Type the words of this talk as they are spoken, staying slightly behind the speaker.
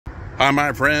Hi,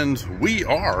 my friends. We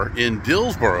are in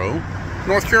Dillsboro,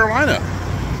 North Carolina.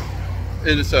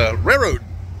 And it's a railroad,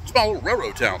 small little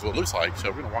railroad town is what it looks like. So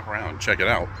we're going to walk around and check it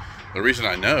out. The reason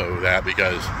I know that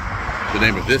because the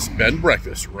name of this bed and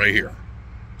breakfast right here.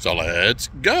 So let's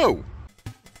go.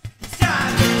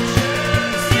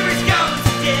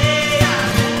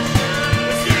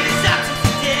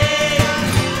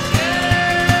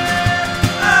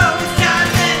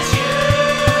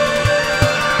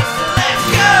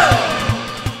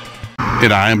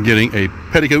 And I am getting a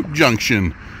Petticoat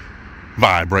Junction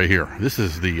vibe right here. This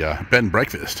is the bed and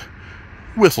breakfast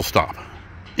whistle stop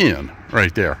inn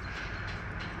right there.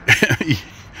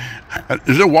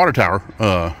 There's no water tower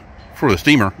for the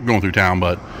steamer going through town,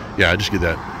 but yeah, I just get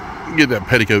that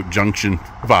Petticoat Junction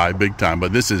vibe big time.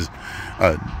 But this is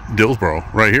Dillsboro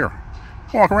right here.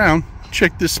 Walk around,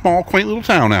 check this small, quaint little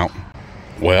town out.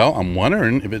 Well, I'm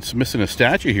wondering if it's missing a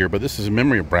statue here, but this is in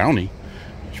memory of Brownie.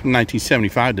 From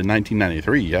 1975 to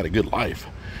 1993, he had a good life.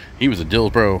 He was a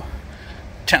Dillsboro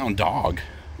town dog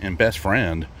and best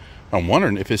friend. I'm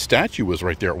wondering if his statue was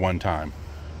right there at one time.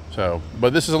 So,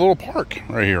 but this is a little park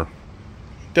right here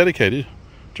dedicated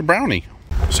to Brownie.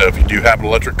 So if you do have an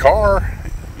electric car,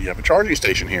 you have a charging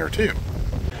station here too.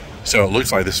 So it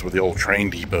looks like this is where the old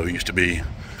train depot used to be,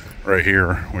 right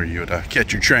here, where you would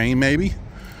catch your train maybe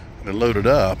and load it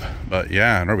up. But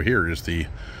yeah, and over here is the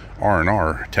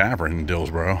R&R Tavern in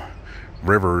Dillsboro.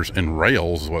 Rivers and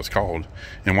Rails is what it's called.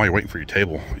 And while you're waiting for your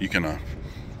table, you can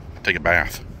take a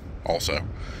bath also.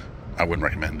 I wouldn't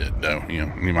recommend it though, you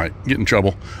know, you might get in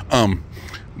trouble.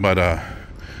 But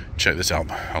check this out.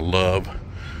 I love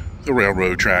the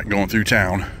railroad track going through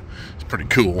town. It's pretty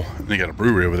cool. And they got a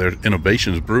brewery over there.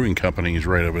 Innovations Brewing Company is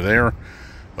right over there.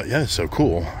 But yeah, it's so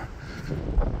cool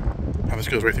how this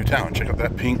goes right through town. Check out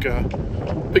that pink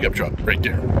pickup truck right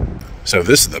there. So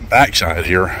this is the backside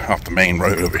here off the main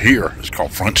road over here. It's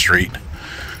called Front Street.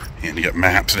 And you got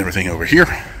maps and everything over here.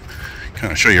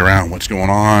 Kind of show you around what's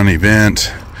going on, events,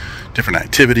 different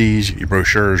activities, your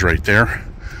brochures right there.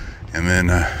 And then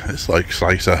it's like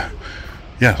a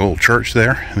little church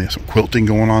there. And they have some quilting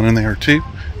going on in there too.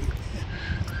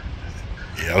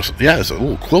 Yeah, it's a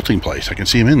little quilting place. I can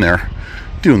see them in there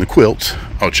doing the quilts.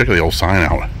 Oh, check out the old sign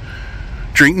out.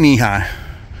 Drink knee high.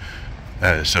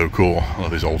 That is so cool. I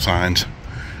love these old signs.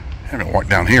 I'm gonna walk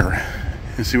down here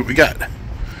and see what we got. A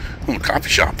little coffee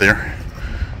shop there.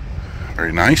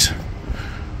 Very nice.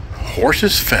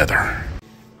 Horse's Feather.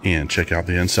 And check out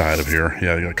the inside of here.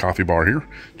 Yeah, they got a coffee bar here.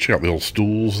 Check out the old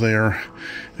stools there.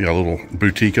 They got a little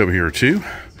boutique over here too.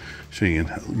 So you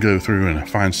can go through and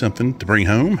find something to bring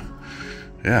home.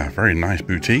 Yeah, very nice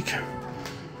boutique.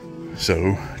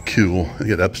 So cool. They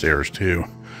got upstairs too.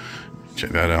 Check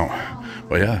that out.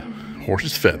 But yeah,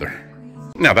 Horse's Feather.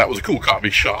 Now that was a cool coffee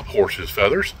shop, Horse's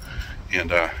Feathers.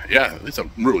 And yeah, there's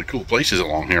some really cool places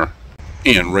along here.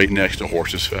 And right next to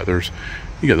Horse's Feathers,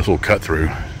 you got this little cut through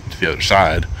to the other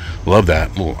side. Love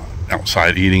that little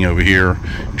outside eating over here.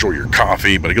 Enjoy your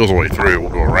coffee, but it goes all the way through.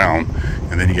 We'll go around.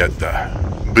 And then you got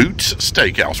the Boots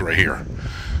Steakhouse right here.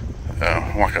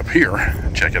 Walk up here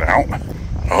and check it out.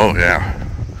 Oh yeah.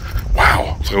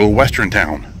 Wow, it's like a little western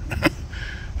town.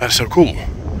 That's so cool.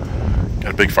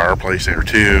 Got a big fireplace there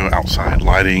too, outside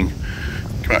lighting.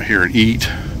 Come out here and eat.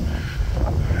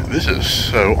 This is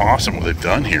so awesome what they've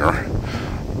done here.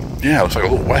 Yeah, it looks like a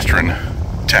little western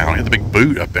town. You got the big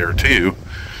boot up there too.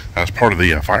 That's part of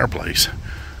the fireplace.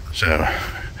 So,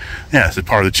 yeah, it's a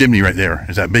part of the chimney right there.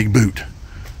 Is that big boot.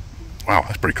 Wow,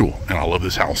 that's pretty cool. And I love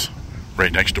this house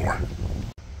right next door.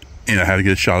 And I had to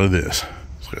get a shot of this.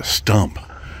 It's like a stump.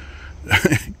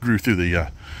 Grew through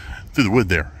the wood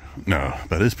there. No,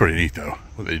 but it's pretty neat though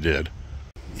what they did.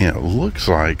 Yeah, it looks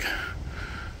like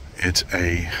it's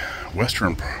a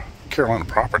Western Carolina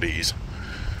Properties.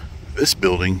 This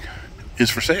building is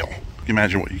for sale. You can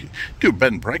imagine what you do, a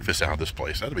bed and breakfast out of this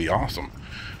place. That'd be awesome.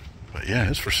 But yeah,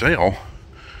 it's for sale.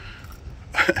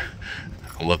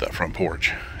 I love that front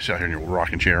porch. Sit out here in your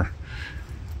rocking chair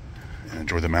and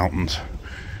enjoy the mountains.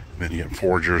 Then you got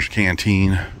Forger's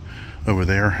Canteen over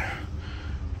there.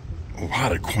 A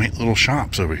lot of quaint little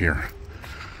shops over here.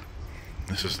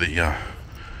 This is the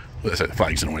what's that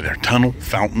flag's in the way there? Tunnel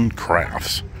Fountain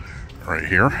Crafts right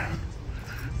here.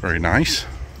 Very nice.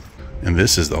 And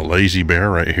this is the Lazy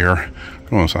Bear right here.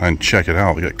 Go inside and check it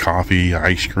out. They got coffee,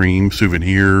 ice cream,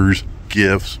 souvenirs,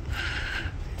 gifts,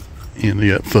 and they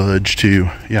got fudge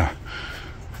too. Yeah.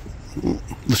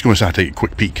 Let's go inside and take a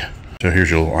quick peek. So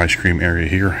here's your little ice cream area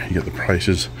here. You got the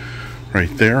prices right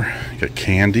there. You got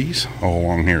candies all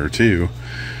along here too,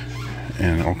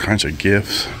 and all kinds of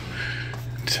gifts.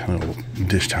 Little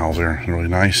dish towels there, really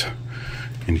nice.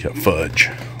 And you got fudge.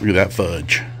 Look at that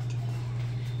fudge.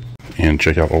 And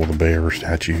check out all the bear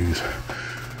statues.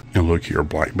 And look here,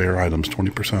 black bear items,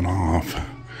 20% off.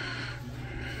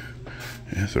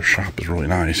 Yes, their shop is really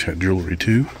nice. Got jewelry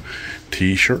too,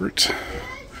 t-shirts,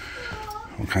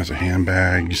 all kinds of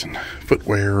handbags and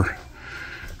footwear.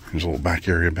 There's a little back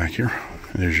area back here.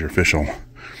 And there's your official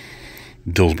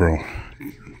Dillsboro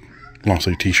long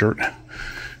sleeve t-shirt.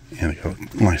 And they got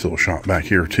a nice little shop back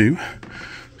here too.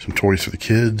 Some toys for the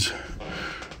kids,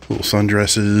 little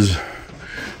sundresses,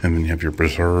 and then you have your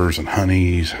preserves and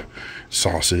honeys,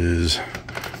 sauces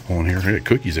on here. They got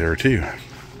cookies there too.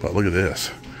 But look at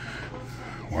this.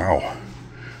 Wow.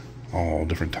 All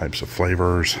different types of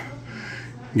flavors.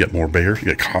 You got more bears.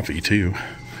 You got coffee too.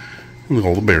 Look at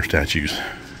all the bear statues.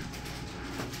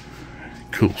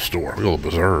 Cool store. Look at all the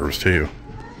preserves too.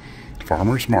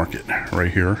 Farmers Market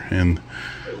right here in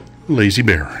Lazy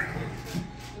Bear.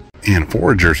 And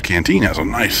Forager's Canteen has a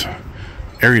nice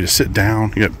area to sit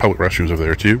down. You got public restrooms over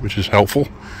there too, which is helpful.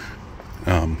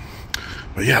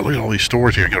 But yeah, look at all these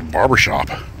stores here. You got a barber shop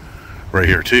right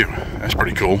here too. That's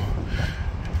pretty cool.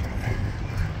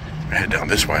 Head down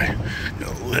this way.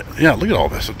 Yeah, look at all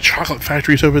this. The chocolate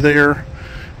factories over there.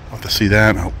 I'll have to see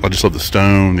that. I just love the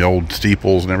stone, the old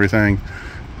steeples and everything.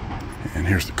 And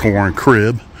here's the corn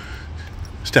crib.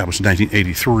 Established in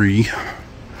 1983.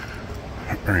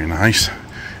 Very nice.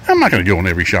 I'm not going to go in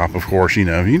every shop, of course. You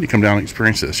know, you need to come down and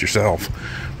experience this yourself.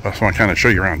 That's why I kind of show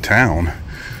you around town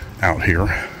out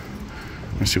here.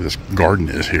 Let's see what this garden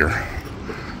is here.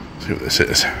 Let's see what this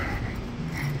is.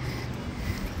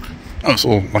 Oh, it's a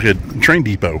little, like a train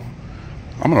depot.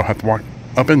 I'm going to have to walk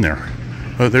up in there.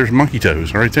 There's Monkey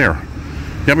Toes right there. Yeah,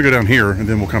 I'm going to go down here, and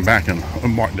then we'll come back and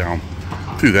walk down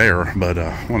through there. But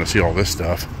I want to see all this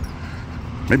stuff.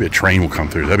 Maybe a train will come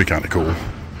through. That'd be kind of cool.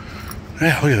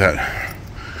 Yeah, look at that.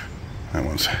 That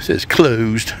one says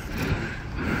closed.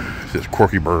 It says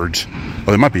Quirky Birds.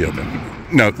 Oh, they might be open.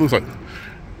 No, it looks like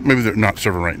maybe they're not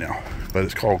serving right now. But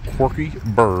it's called Quirky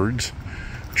Birds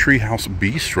Treehouse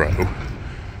Bistro.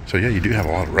 So yeah, you do have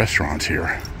a lot of restaurants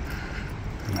here.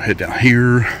 I'll head down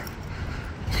here.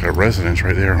 It's got a residence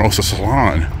right there. Oh, it's a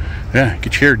salon. Yeah,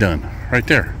 get your hair done right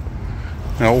there.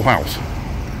 An old house.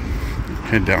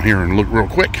 Head down here and look real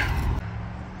quick.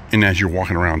 And as you're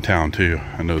walking around town too,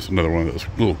 I noticed another one of those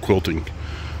little quilting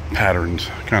patterns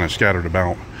kind of scattered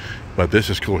about. But this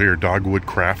is cool here, Dogwood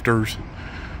Crafters.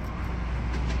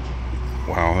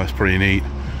 Wow, that's pretty neat.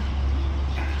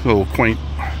 A little quaint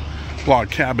log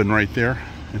cabin right there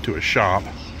into a shop.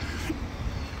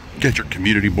 Get your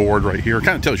community board right here.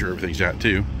 Kind of tells you where everything's at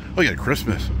too. Oh, you got a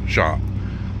Christmas shop.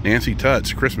 Nancy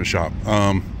Tutt's Christmas shop.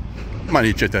 Might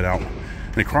need to check that out.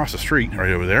 And across the street,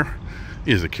 right over there,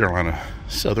 is the Carolina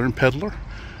Southern Peddler.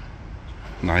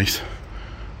 Nice.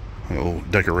 A little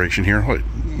decoration here.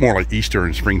 More like Easter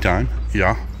and springtime.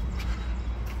 Yeah.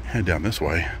 Head down this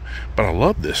way. But I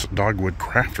love this Dogwood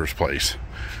Crafters place.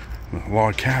 The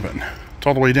log cabin. It's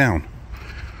all the way down.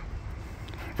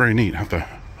 Very neat. I have to,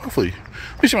 hopefully,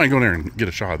 at least I might go in there and get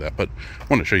a shot of that. But I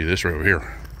want to show you this right over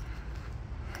here.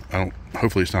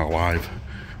 Hopefully it's not alive.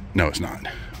 No, it's not.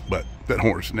 But that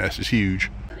hornet's nest is huge.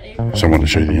 So I want to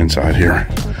show you the inside here.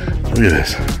 Look at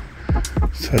this.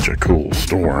 Such a cool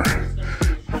store.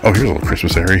 Oh, here's a little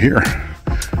Christmas area here.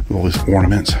 With all these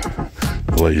ornaments.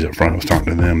 The ladies up front, I was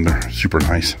talking to them. They're super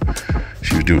nice.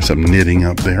 She was doing some knitting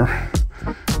up there.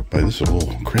 But this is a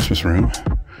little Christmas room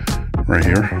right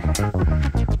here.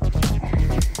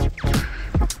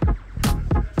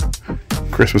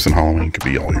 Christmas and Halloween could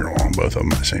be all year long, both of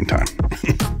them at the same time.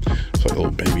 So a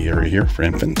little baby area here for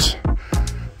infants.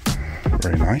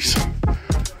 Very nice.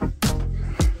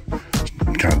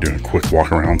 Kind of doing a quick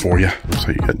walk around for you. So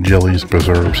you got jellies,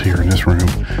 preserves here in this room.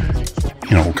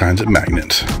 You know, all kinds of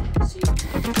magnets.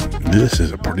 This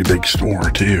is a pretty big store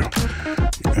too.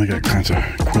 They got kinds of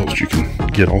quilts you can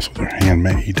get also. They're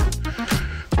handmade.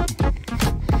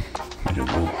 Got a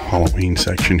little Halloween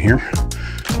section here.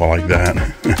 I like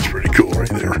that. That's pretty cool right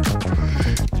there.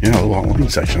 Yeah, a little Halloween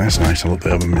section. That's nice. I love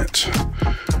the oven mitts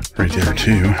right there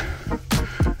too.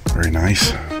 Very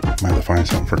nice. Might have to find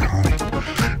something for Connie.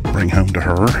 Bring home to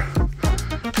her.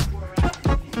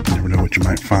 You never know what you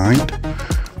might find.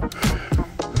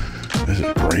 This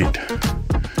is great.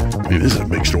 I mean, this is a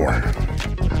big store.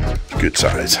 Good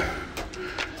size.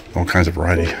 All kinds of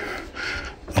variety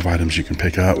of items you can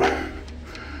pick up.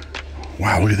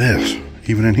 Wow, look at this.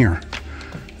 Even in here.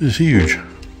 This is huge.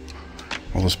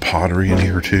 All this pottery in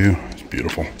here too. It's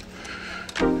beautiful.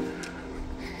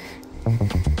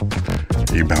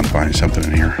 You're bound to find something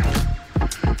in here.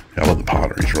 Yeah, I love the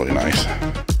pottery. It's really nice.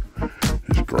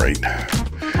 It's great.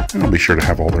 And I'll be sure to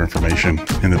have all their information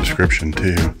in the description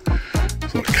too.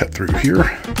 So I'll cut through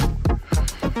here.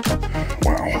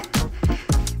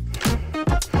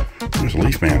 There's a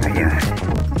leaf man right there.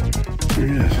 There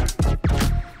he is.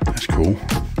 That's cool.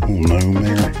 Little gnome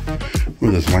there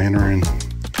with his lantern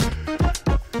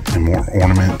and more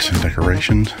ornaments and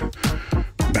decorations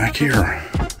back here.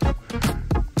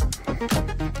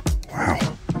 Wow.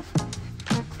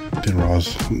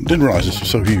 Didn't realize this was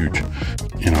so huge.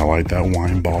 And I like that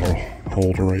wine bottle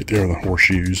holder right there, the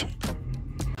horseshoes.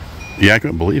 Yeah, I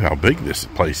couldn't believe how big this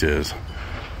place is.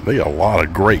 They got a lot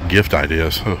of great gift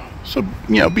ideas. So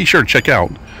you know, be sure to check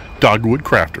out Dogwood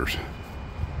Crafters.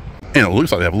 And it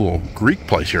looks like they have a little Greek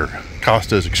place here.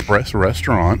 Costa's Express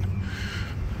Restaurant.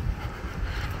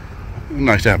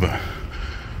 Nice to have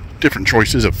different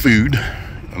choices of food.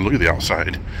 And look at the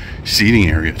outside seating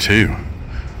area too.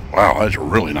 Wow, that's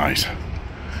really nice.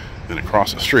 Then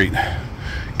across the street,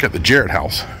 got the Jarrett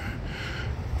house.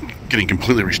 Getting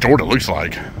completely restored, it looks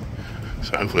like.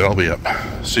 So hopefully that'll be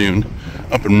up soon.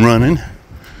 Up and running.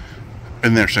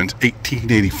 Been there since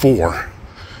 1884.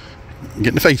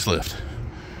 Getting a facelift.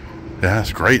 Yeah,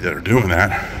 that's great that they're doing that.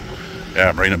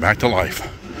 Yeah, bringing it back to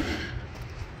life.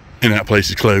 And that place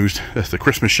is closed. That's the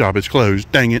Christmas shop. It's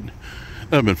closed. Dang it.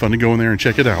 That'd have been fun to go in there and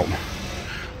check it out.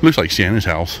 Looks like Santa's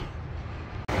house.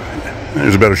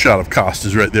 There's a better shot of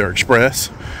Costa's right there. Express.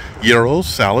 Gyros,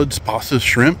 salads, pastas,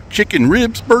 shrimp, chicken,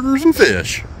 ribs, burgers, and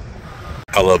fish.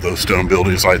 I love those stone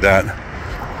buildings like that.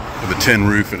 With a tin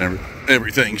roof and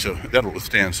everything. So that'll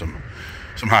withstand some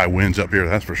high winds up here,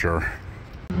 that's for sure.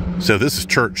 So this is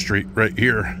Church Street right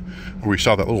here, where we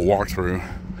saw that little walkthrough.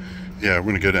 Yeah, we're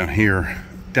gonna go down here,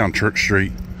 down Church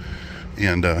Street,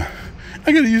 and I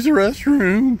gotta use the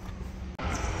restroom.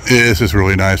 This is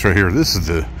really nice right here. This is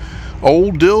the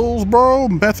old Dillsboro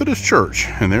Methodist Church,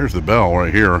 and there's the bell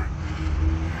right here.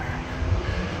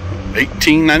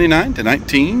 1899 to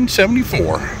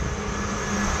 1974.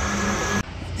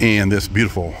 And this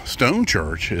beautiful stone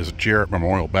church is Jarrett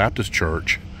Memorial Baptist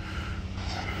Church.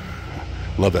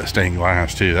 Love that stained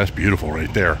glass too. That's beautiful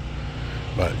right there.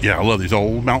 But yeah, I love these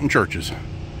old mountain churches.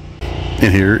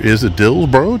 And here is the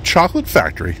Dillsboro Chocolate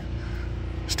Factory.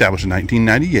 Established in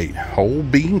 1998. Whole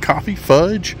bean coffee,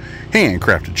 fudge,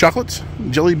 handcrafted chocolates,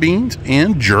 jelly beans,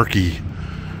 and jerky.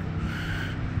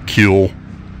 Cool.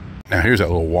 Now here's that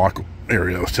little walk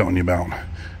area I was telling you about.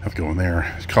 I have to go in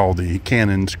there. It's called the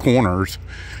Cannon's Corners.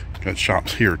 Got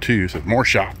shops here too, so more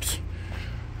shops.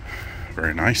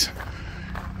 Very nice.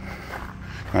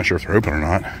 Not sure if they're open or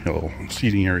not. Got a little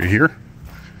seating area here.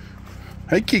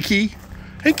 Hey Kiki.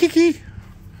 Hey Kiki.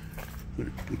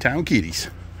 Town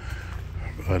kitties.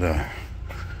 But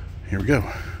here we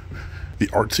go. The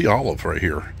Artsy Olive right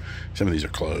here. Some of these are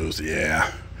closed.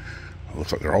 Yeah. It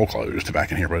looks like they're all closed back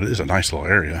in here, but it is a nice little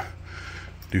area.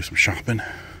 Do some shopping.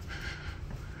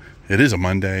 It is a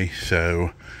Monday,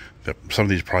 so some of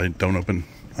these probably don't open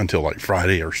until like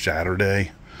Friday or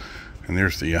Saturday. And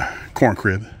there's the corn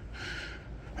crib.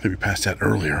 I think we passed that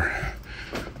earlier.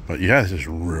 But yeah, this is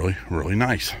really, really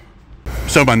nice.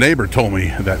 So my neighbor told me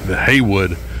that the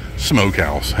Haywood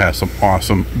Smokehouse has some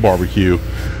awesome barbecue.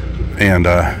 And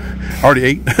I already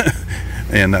ate.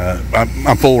 And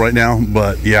I'm full right now.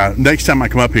 But yeah, next time I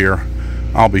come up here,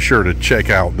 I'll be sure to check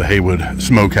out the Haywood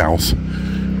Smokehouse.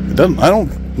 It doesn't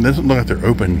look like they're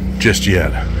open just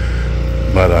yet.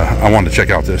 But I wanted to check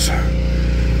out this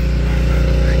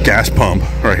gas pump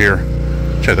right here.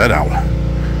 Check that out.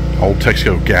 Old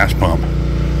Texaco gas pump.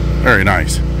 Very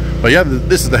nice. But yeah,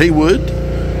 this is the Haywood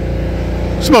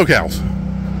Smokehouse.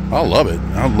 I love it.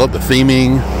 I love the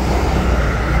theming.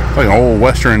 It's like an old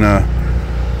Western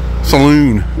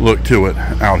saloon look to it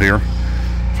out here.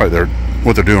 It's like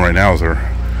what they're doing right now is they're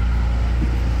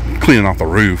cleaning off the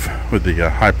roof with the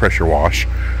high pressure wash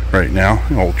right now.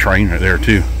 An old train right there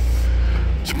too.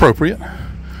 It's appropriate.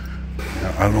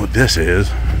 I don't know what this is.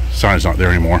 Sign's not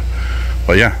there anymore.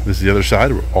 But yeah, this is the other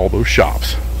side of all those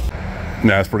shops.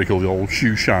 Now that's pretty cool. The old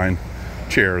shoe shine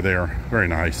chair there. Very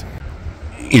nice.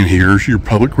 And here's your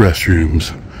public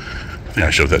restrooms. I think I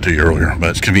showed that to you earlier,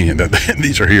 but it's convenient that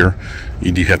these are here.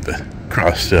 You do have to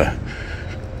cross the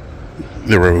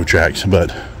railroad tracks.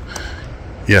 But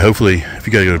yeah, hopefully if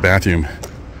you gotta go to the bathroom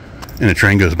and a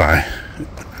train goes by,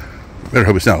 better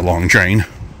hope it's not a long train.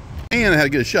 And I had to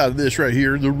get a shot of this right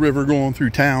here, the river going through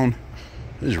town.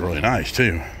 This is really nice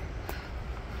too.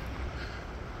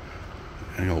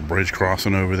 And a little bridge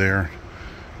crossing over there.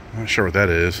 Not sure what that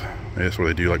is. Maybe that's where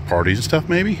they do like parties and stuff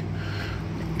maybe.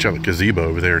 Check the gazebo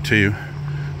over there too.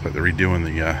 It's like they're redoing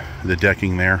the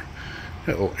decking there.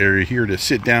 Got a little area here to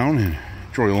sit down and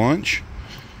enjoy lunch.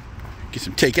 Get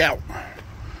some takeout.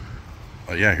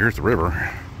 Oh yeah, here's the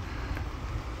river.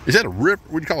 Is that a river?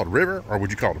 Would you call it a river or would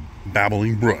you call it a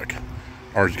babbling brook?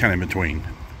 Or is it kind of in between?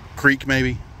 Creek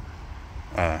maybe?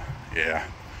 Yeah.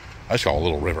 I just call it a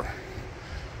little river.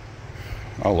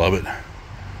 I love it. I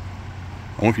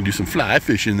wonder if you can do some fly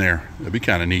fishing there. That'd be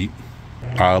kind of neat.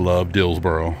 I love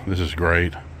Dillsboro. This is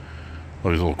great.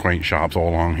 All these little quaint shops all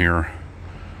along here.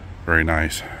 Very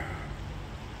nice.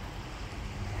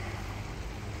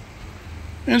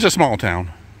 And it's a small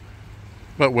town,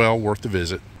 but well worth the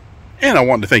visit. And I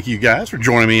wanted to thank you guys for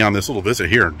joining me on this little visit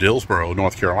here in Dillsboro,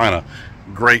 North Carolina.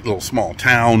 Great little small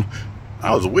town.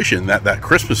 I was wishing that that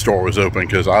Christmas store was open,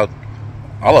 because I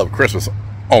love Christmas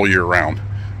all year round.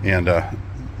 And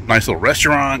nice little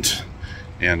restaurant,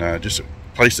 and just a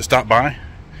place to stop by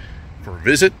for a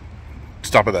visit.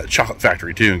 Stop at that chocolate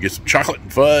factory too and get some chocolate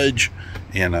and fudge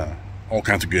and all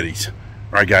kinds of goodies.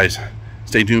 All right, guys,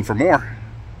 stay tuned for more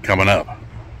coming up.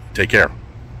 Take care.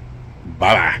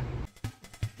 Bye-bye.